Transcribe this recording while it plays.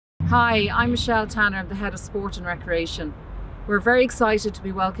Hi, I'm Michelle Tanner, I'm the Head of Sport and Recreation. We're very excited to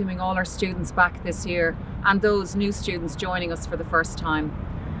be welcoming all our students back this year and those new students joining us for the first time.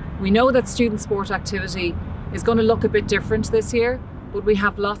 We know that student sport activity is going to look a bit different this year, but we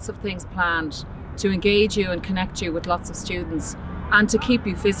have lots of things planned to engage you and connect you with lots of students and to keep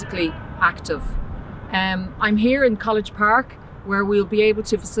you physically active. I'm here in College Park where we'll be able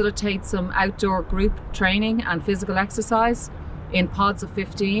to facilitate some outdoor group training and physical exercise in pods of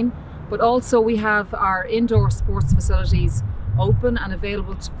 15, but also we have our indoor sports facilities open and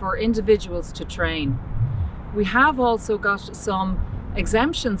available for individuals to train. We have also got some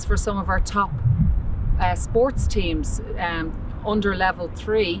exemptions for some of our top sports teams under level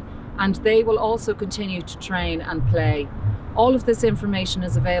 3, and they will also continue to train and play. All of this information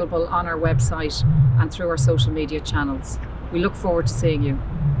is available on our website and through our social media channels. We look forward to seeing you.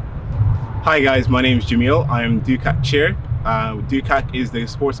 Hi guys, my name is Jemil. I'm DUCAC Chair. DUCAC is the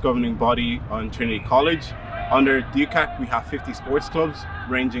sports governing body on Trinity College. Under DUCAC we have 50 sports clubs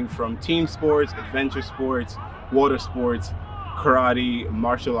ranging from team sports, adventure sports, water sports, karate,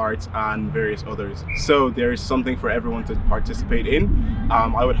 martial arts and various others. So there is something for everyone to participate in.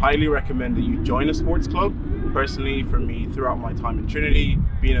 I would highly recommend that you join a sports club. Personally, for me, throughout my time in Trinity,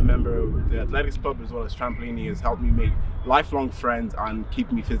 being a member of the athletics club as well as trampolining has helped me make lifelong friends and keep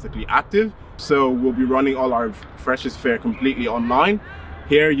me physically active. So we'll be running all our Freshers Fair completely online.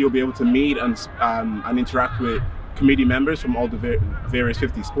 Here you'll be able to meet and interact with committee members from all the various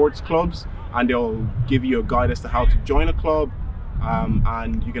 50 sports clubs, and they'll give you a guide as to how to join a club,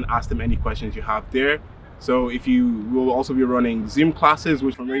 and you can ask them any questions you have there. So we'll also be running Zoom classes,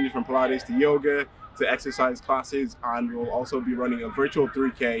 which range from Pilates to yoga to exercise classes, and we'll also be running a virtual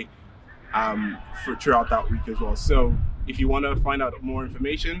 3K throughout that week as well. So if you want to find out more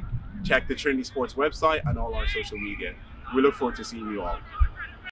information, check the Trinity Sports website and all our social media. We look forward to seeing you all.